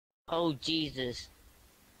Oh Jesus.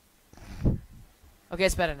 Okay,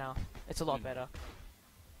 it's better now. It's a lot better.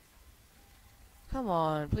 Come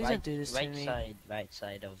on, please don't do this to me. Right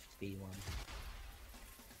side of B1.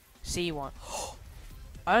 C1.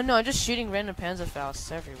 I don't know, I'm just shooting random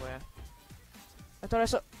Panzerfausts everywhere. I thought I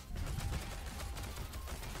saw...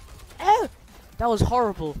 Oh! That was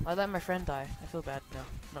horrible. I let my friend die. I feel bad. No,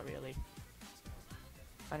 not really.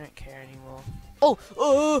 I don't care anymore. Oh!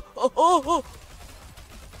 Oh! Oh! Oh!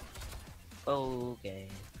 Oh! Okay.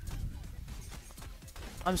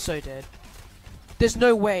 I'm so dead. There's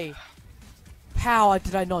no way. How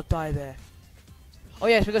did I not die there? Oh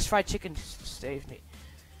yes, because fried chicken saved me.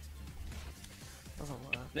 Doesn't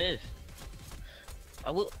work. Move. I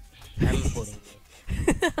will. I'm reporting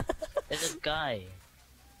you. There's a guy.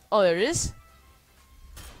 Oh, there is?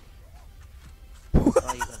 Oh, you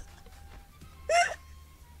got it.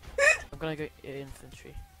 I'm gonna go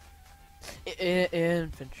infantry.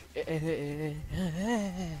 Infantry.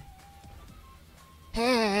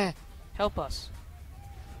 Help us.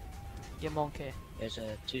 You monkey. There's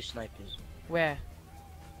 2 snipers. Where?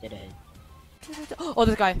 Dead ahead. Oh,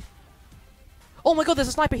 this guy. Oh my god, there's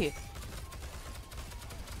a sniper here.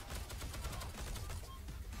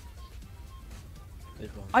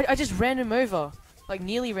 Good one. I just ran him over. Like,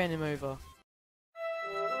 nearly ran him over.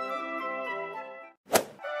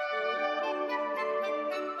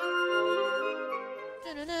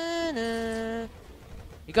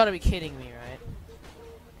 You gotta be kidding me, right?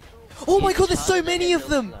 Oh my god, there's so many of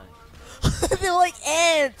them! They're like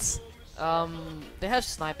ants! They have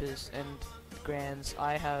snipers and grands.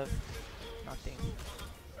 I have nothing.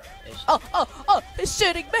 Oh! It's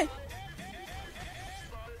shooting me!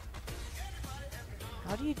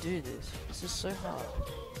 How do you do this? This is so hard.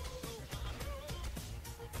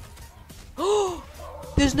 Oh!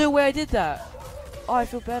 There's no way I did that! Oh, I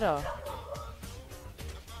feel better.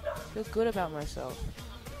 I feel good about myself.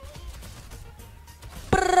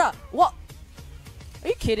 Brrrah! What? Are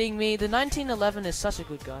you kidding me? The 1911 is such a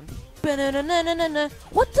good gun.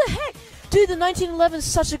 What the heck? Dude, the 1911 is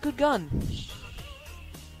such a good gun.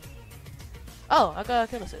 Oh, I got a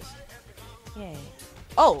kill assist. Yay.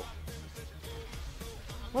 Oh!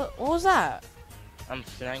 What was that? I'm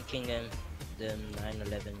flanking the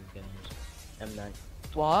 911 guys. I'm not.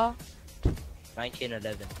 What?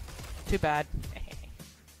 1911. Too bad.